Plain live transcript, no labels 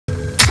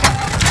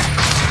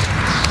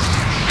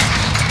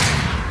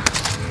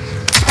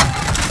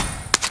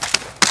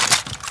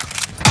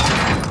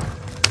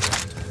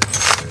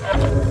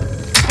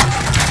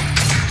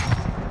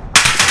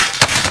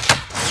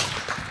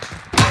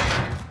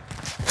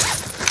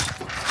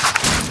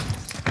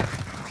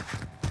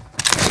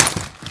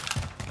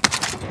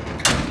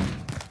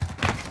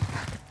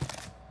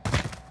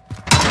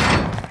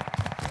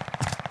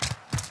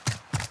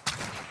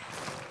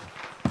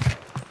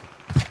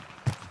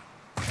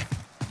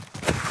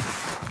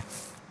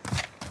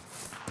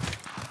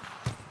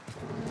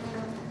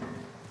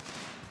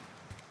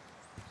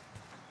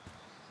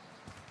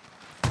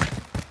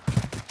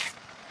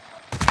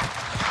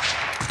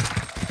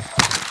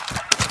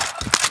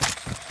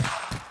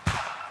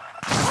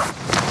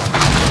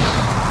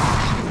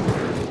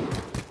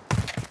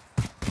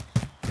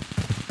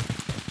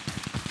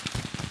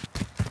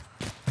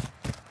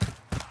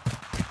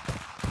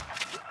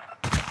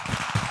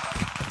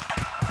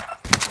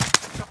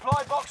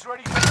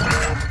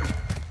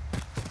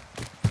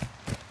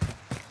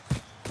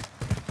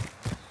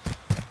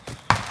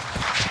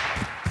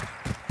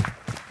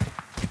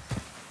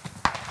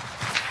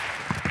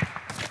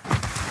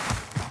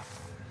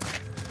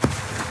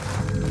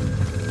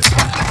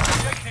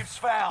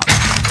found.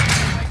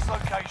 Next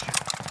location.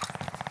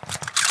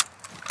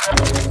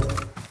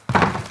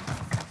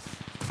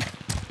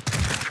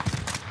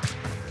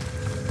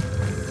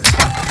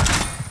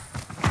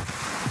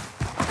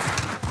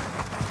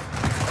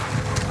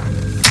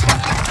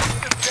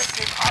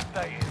 Objective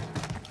updated.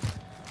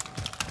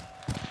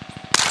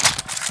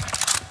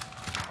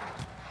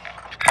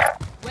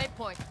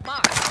 Waypoint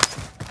marked.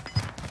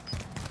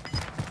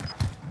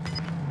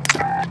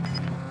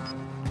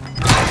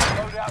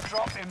 Loadout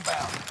drop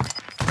inbound.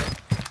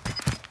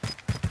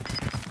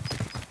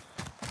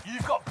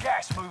 You've got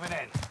gas moving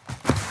in.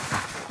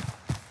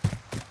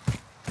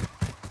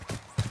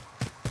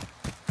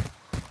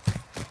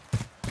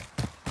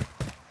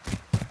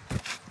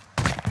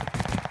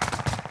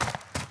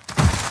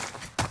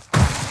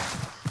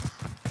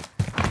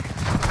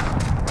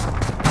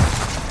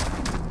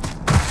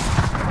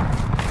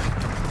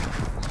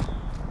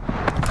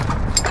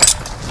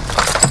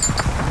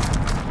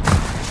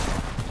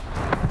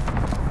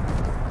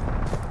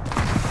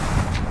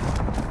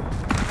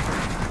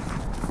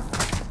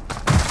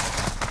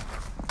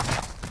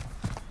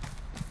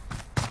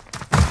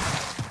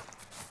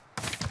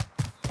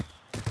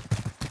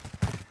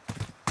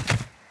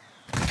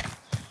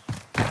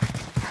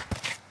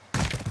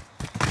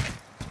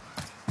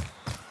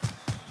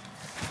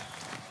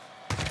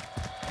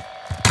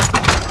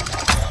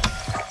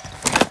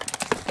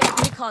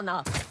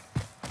 Up.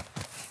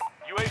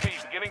 UAV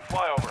beginning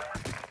flyover.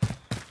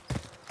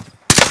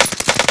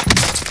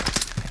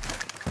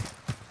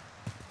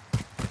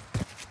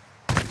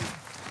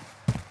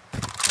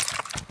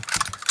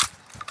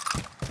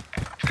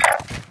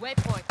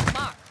 Waypoint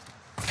marked.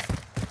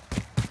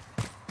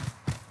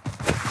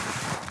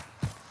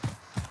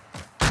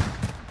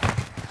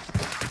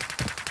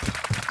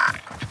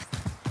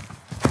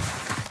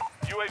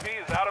 UAV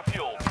is out of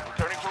fuel.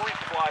 Returning for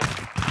resupply.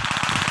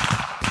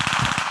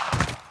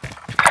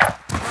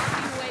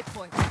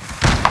 Waypoint.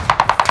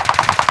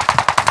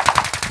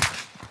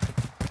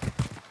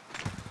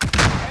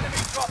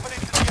 Enemy dropping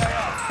into the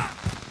AR.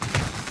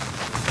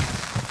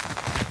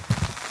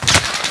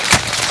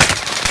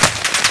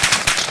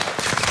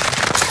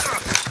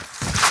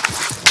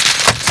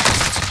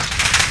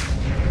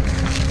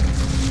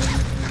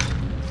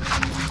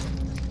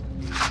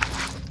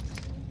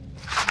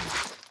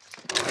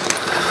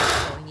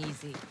 Going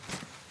easy.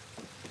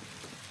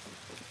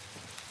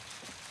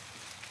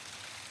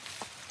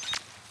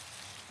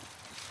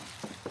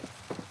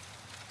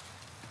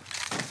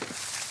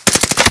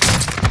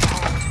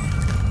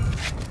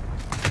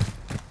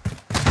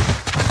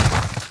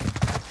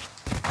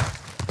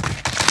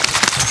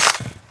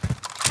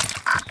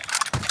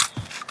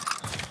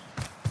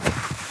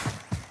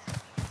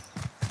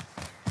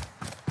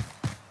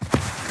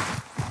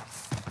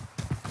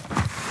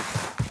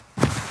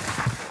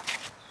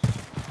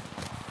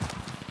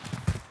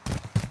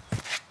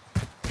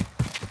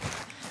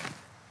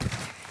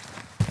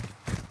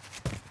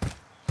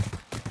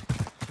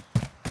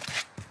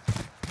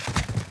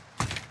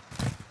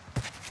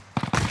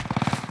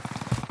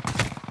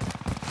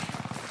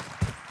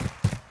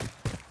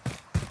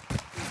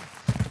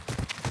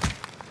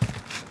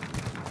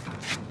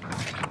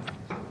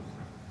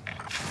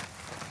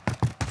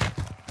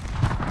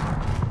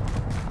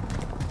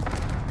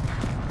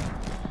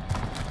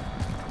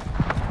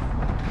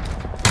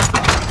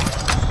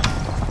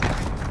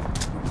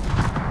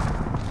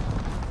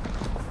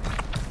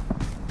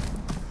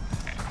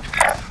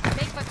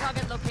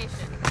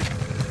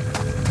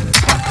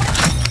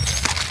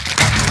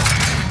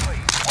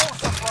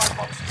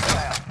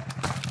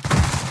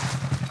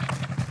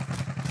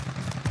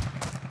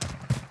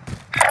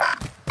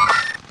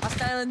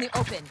 In the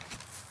open.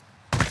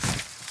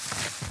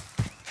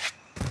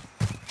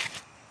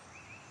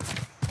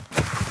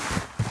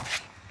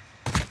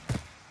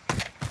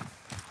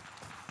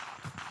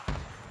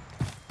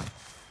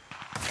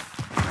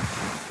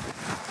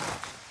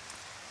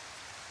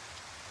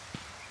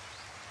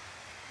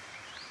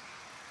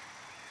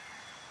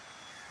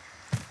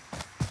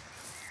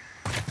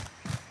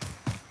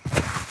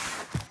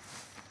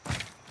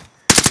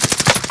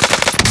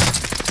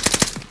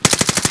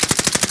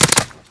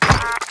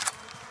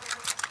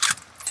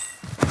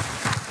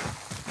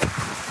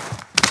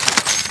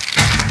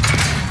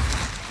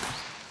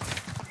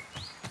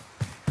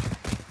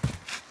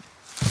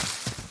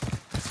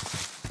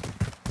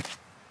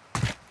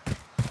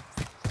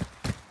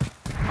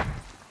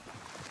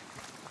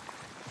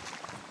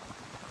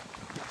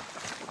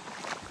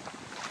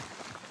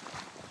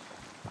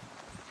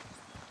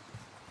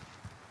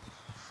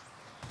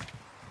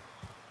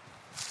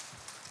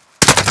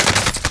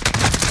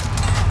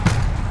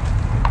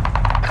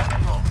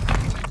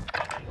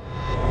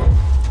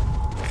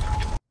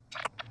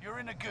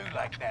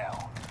 Gulag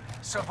now.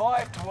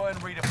 Survive to earn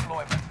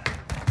redeployment.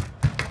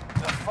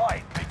 The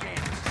fight begins.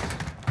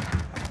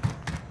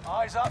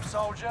 Eyes up,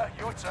 soldier.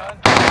 Your turn.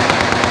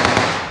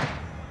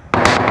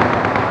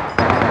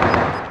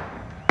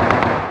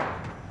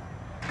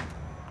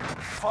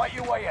 Fight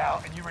your way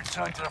out and you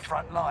return to the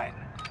front line.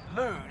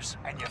 Lose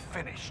and you're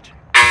finished.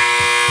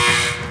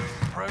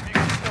 Prove you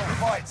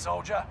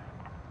soldier.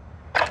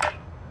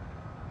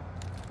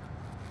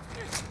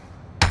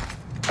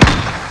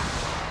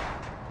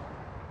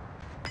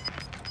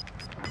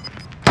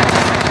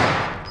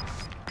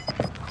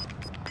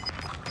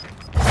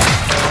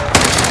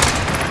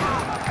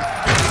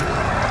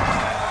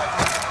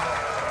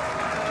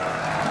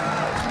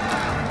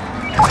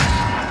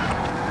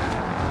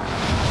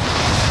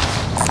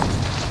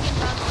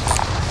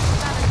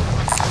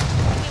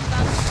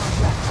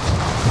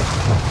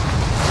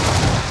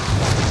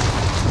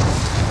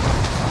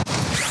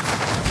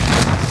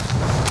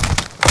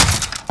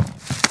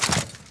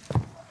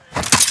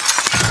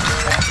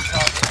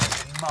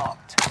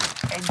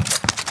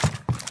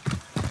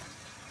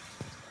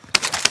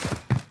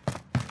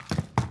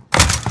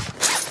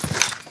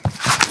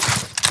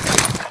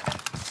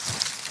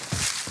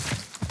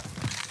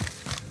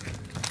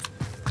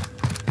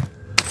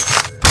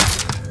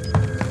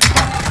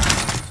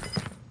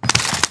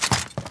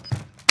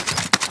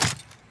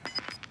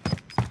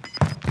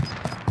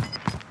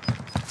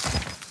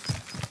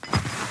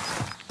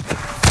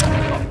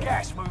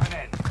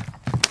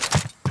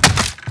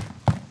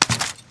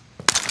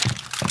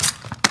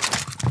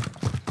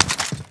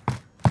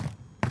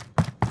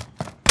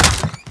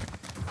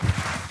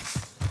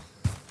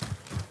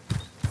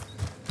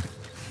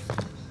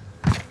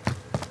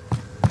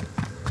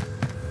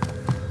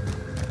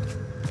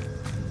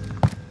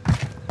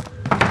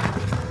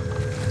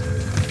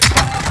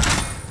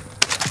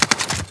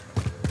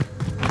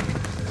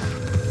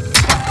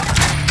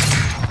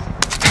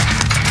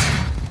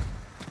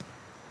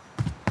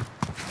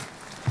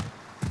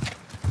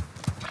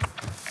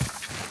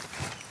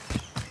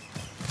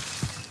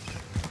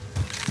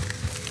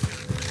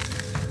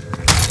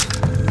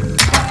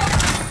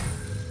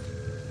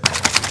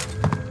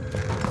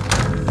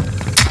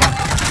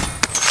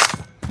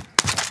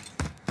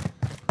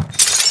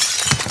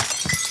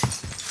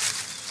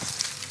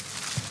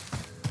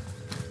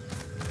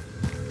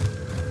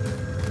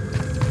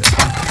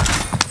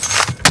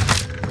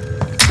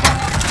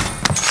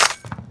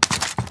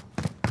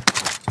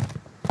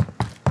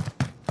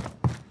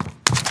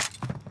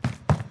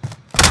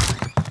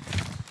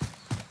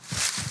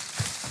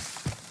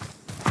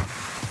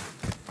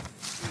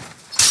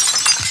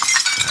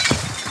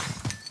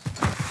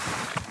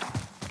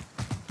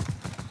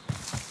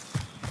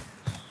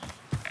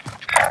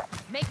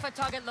 Make for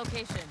target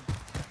location.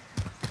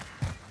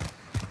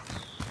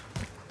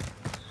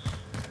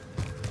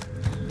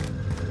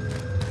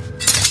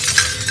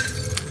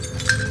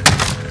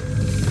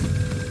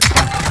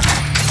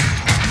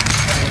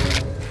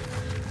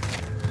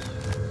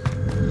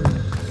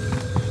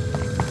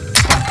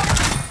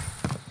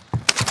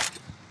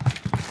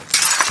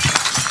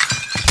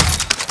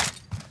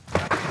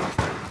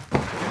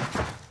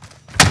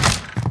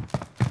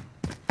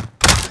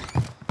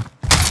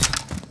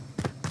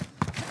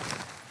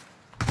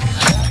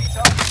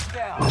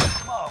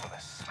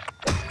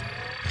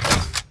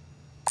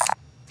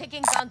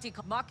 Taking bounty.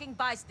 Marking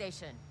buy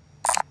station.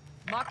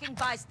 Marking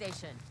buy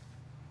station.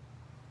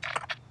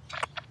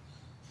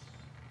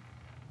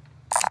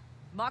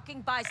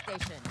 Marking buy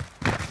station.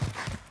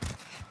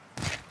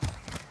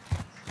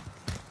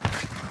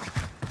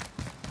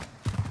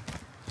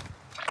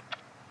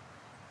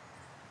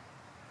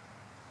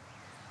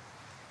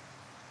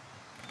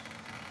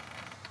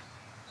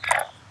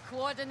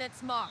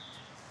 Coordinates marked.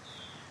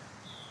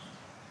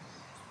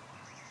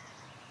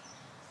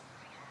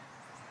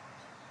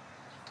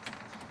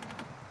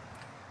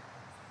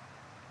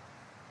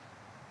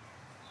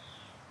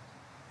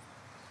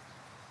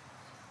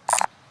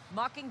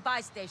 Marking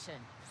buy station.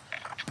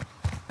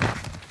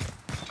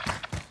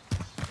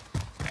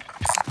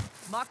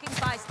 Marking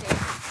buy station.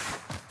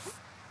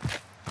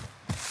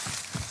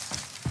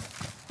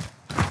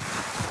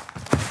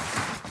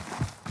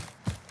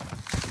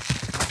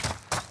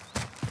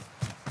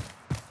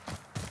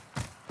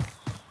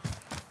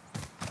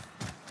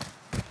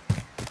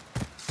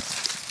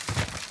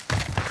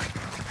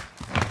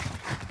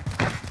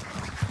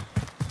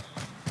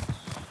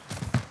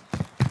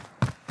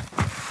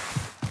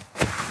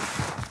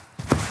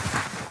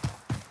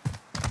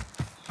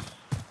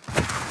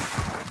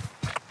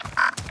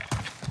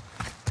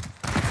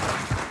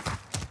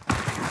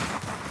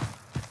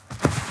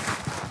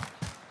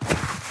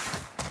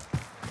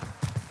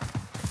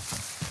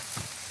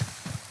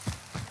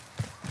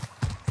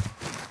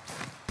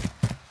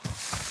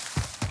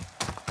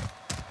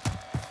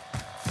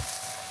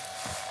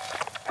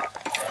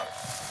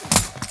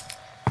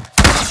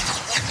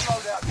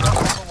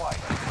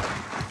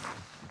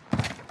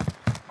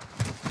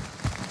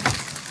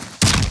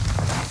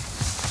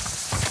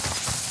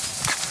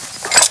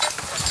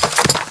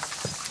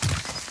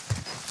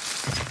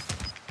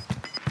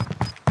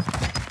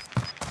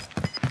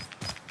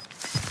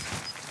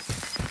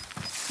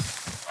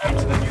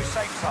 Into the new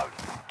safe zone.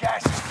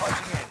 Gas is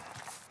closing in.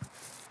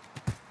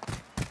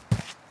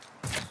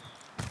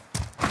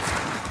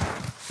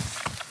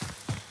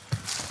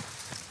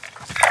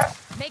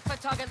 Make for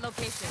target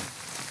location.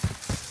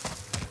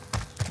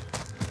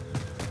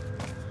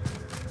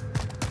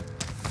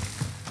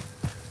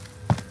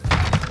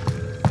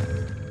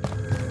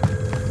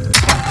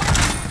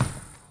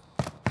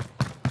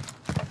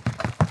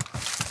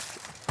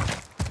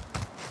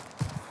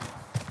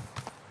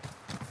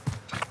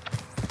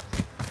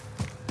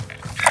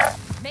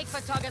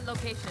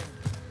 location.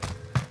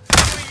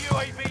 Enemy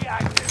UAV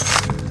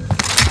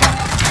active.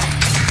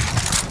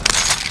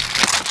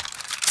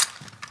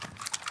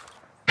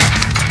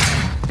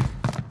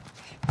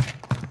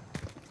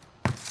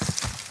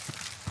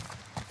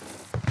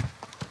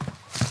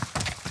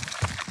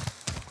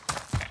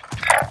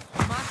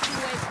 Marking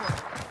waypoint.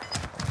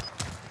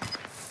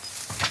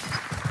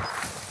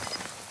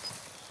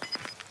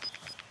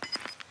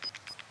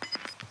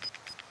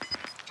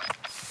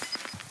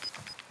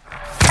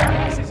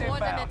 Gas is inbound.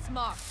 Coordinates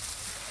marked.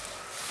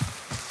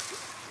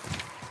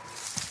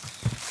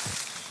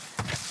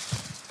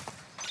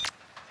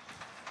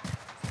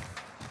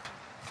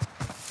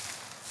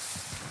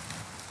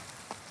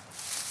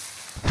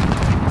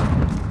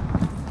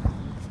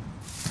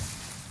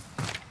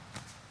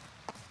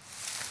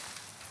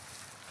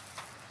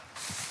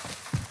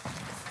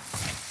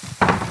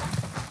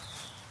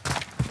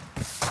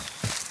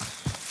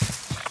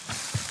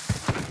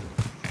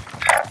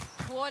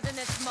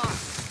 Coordinates marked.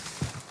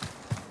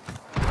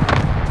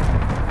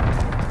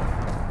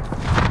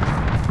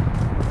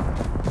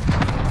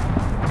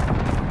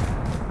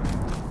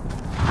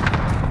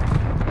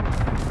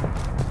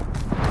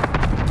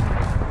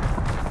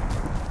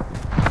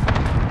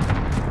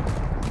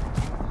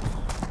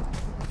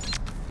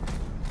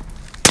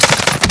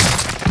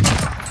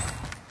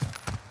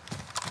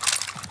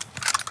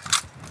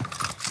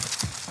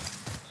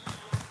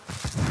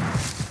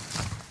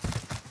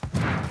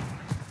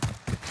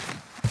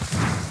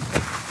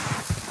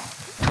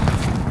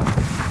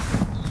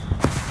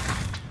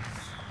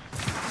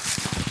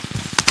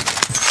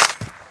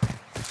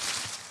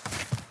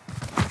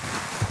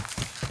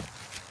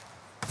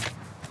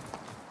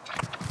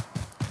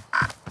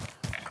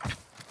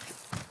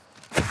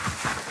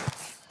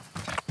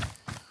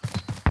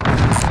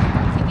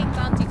 Taking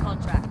bounty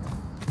contract.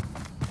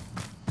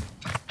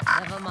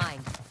 Never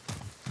mind.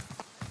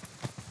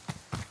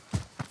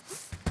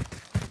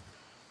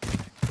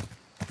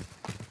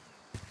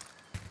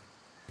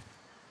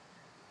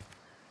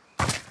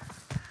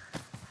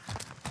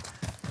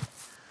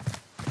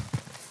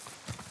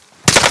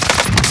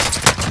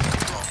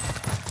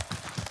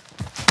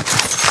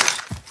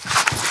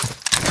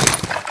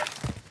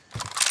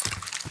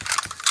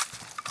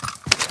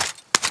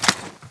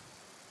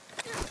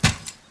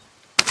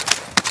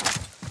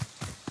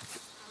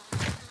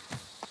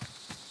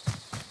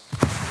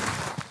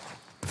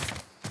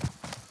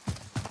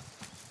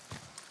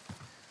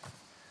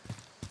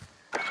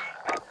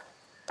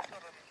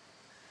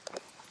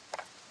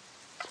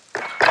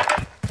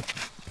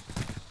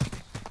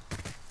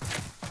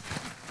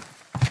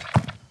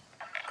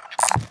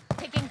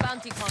 Taking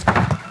bounty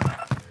contract.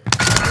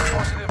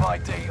 Positive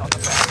ID on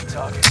the bounty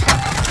target.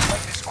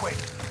 Make this quick.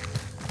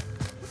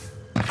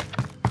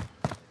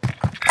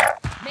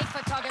 Make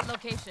for target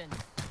location.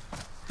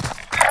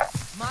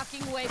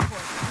 Marking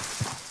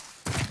waypoint.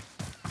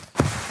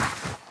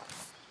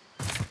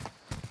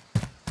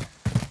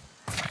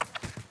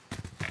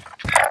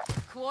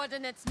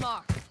 Coordinates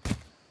marked.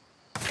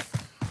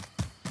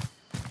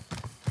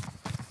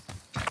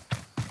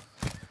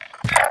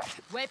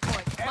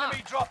 Waypoint Enemy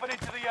marked. dropping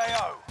into the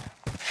AO.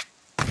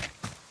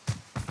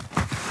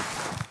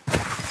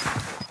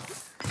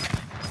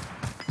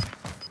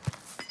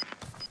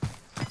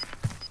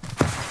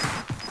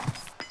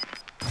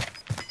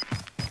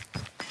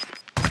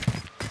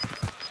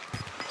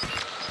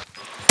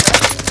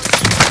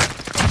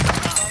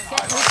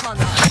 Get recon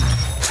up.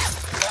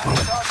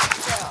 Bounty target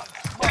down.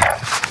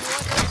 Mark.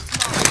 Coordinates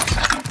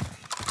marked.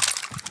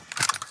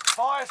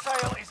 Fire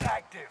sale is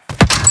active.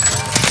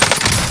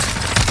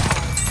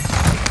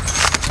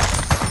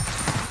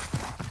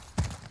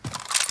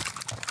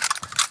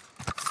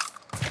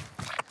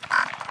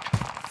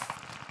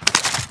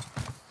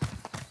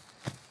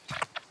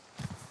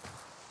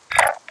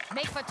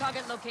 Make for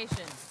target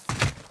location.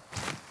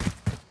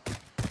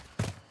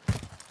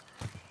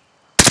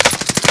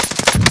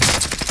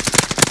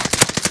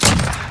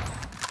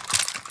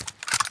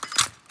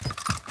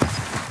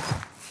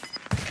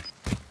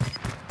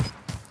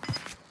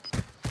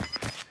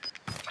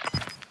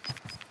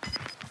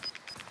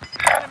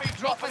 Enemy Make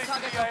dropping for into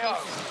target the AO.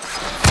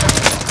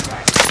 location.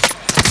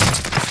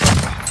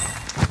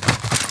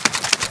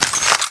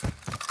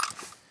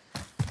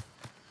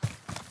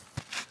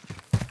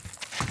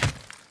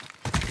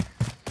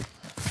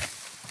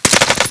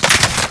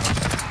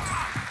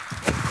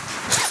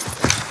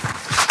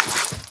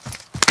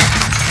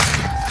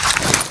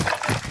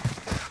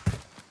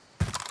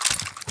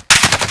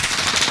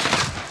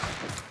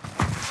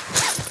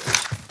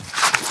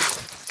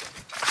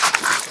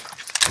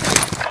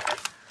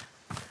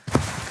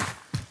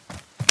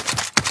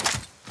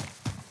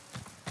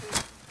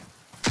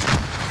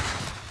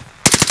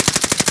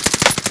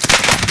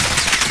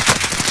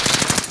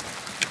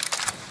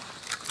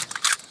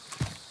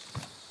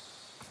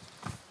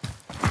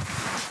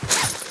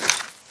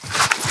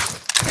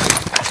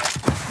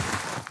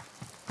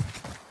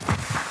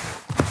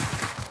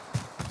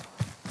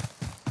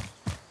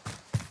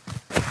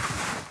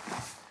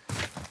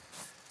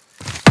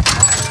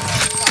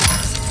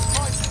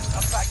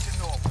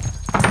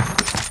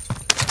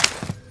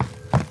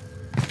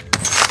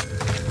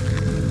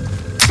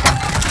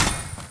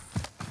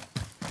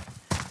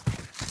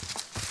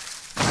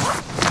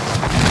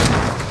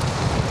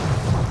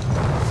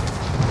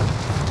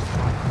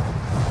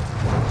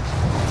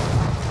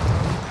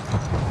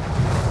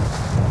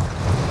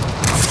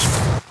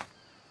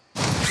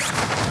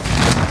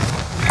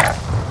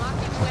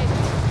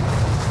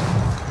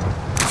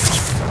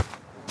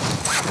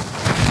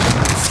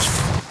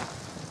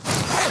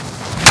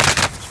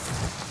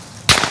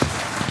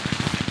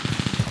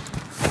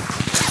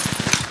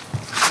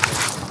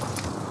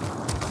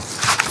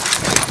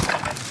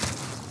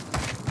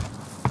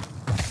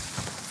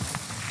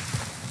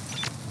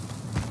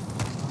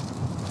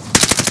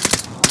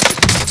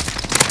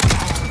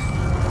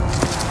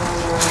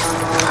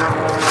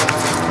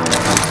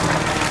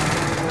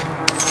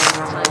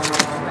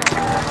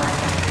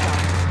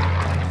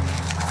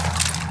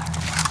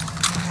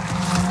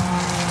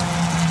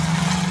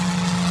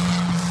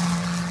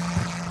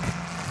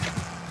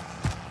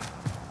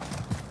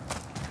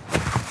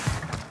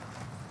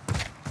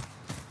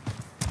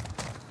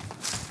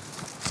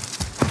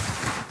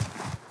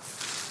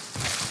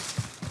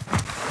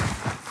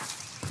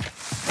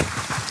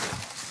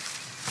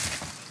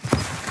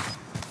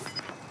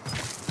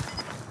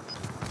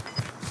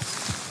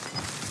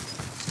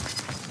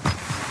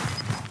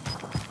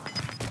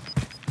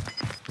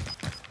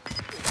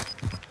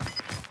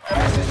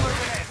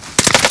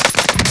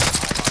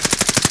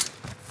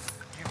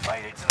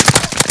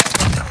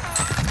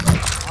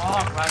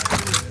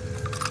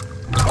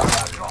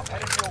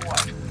 headed your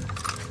way.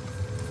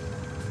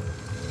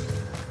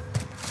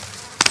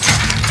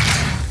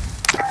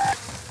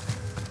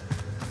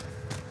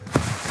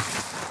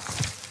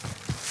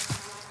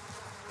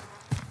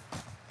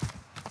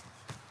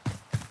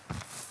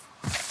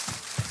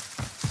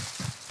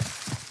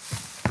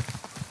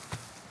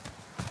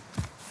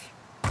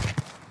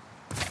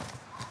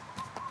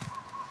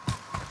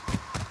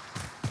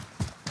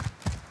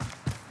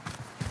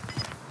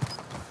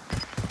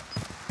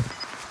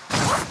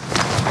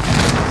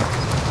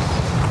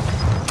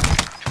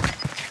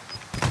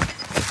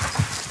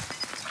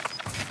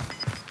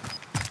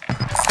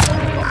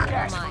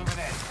 Gas moving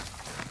in.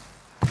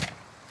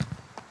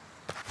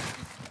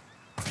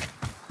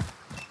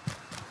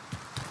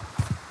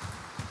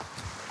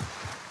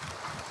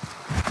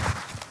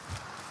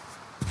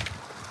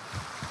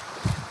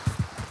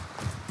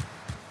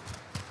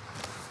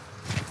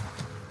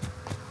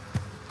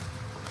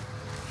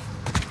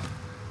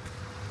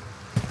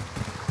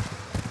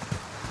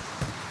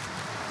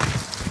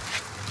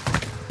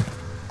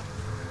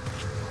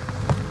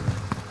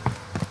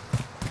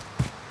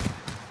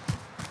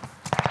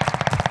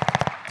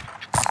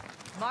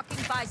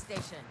 Marking buy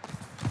station.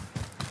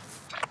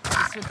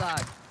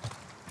 Disregard.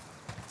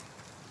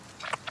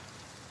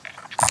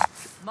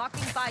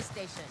 Marking buy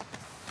station.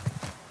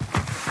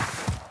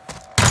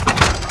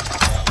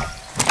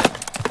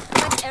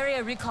 Select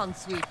area recon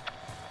sweep.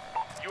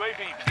 UAV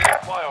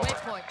beginning flyover.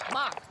 Waypoint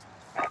marked.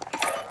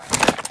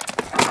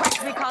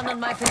 Quick recon on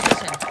my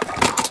position.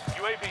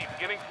 UAV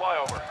beginning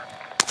flyover.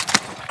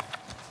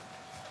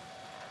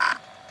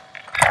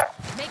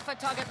 Make for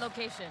target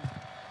location.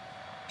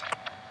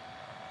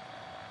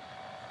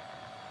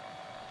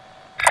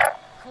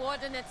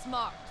 Coordinates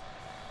marked.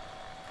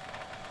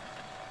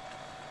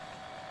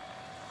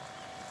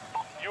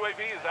 UAV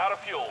is out of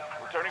fuel.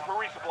 Returning for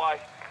resupply.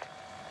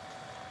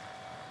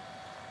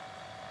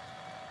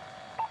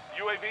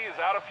 UAV is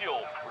out of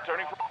fuel.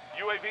 Returning for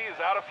UAV is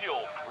out of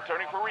fuel.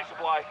 Returning for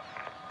resupply.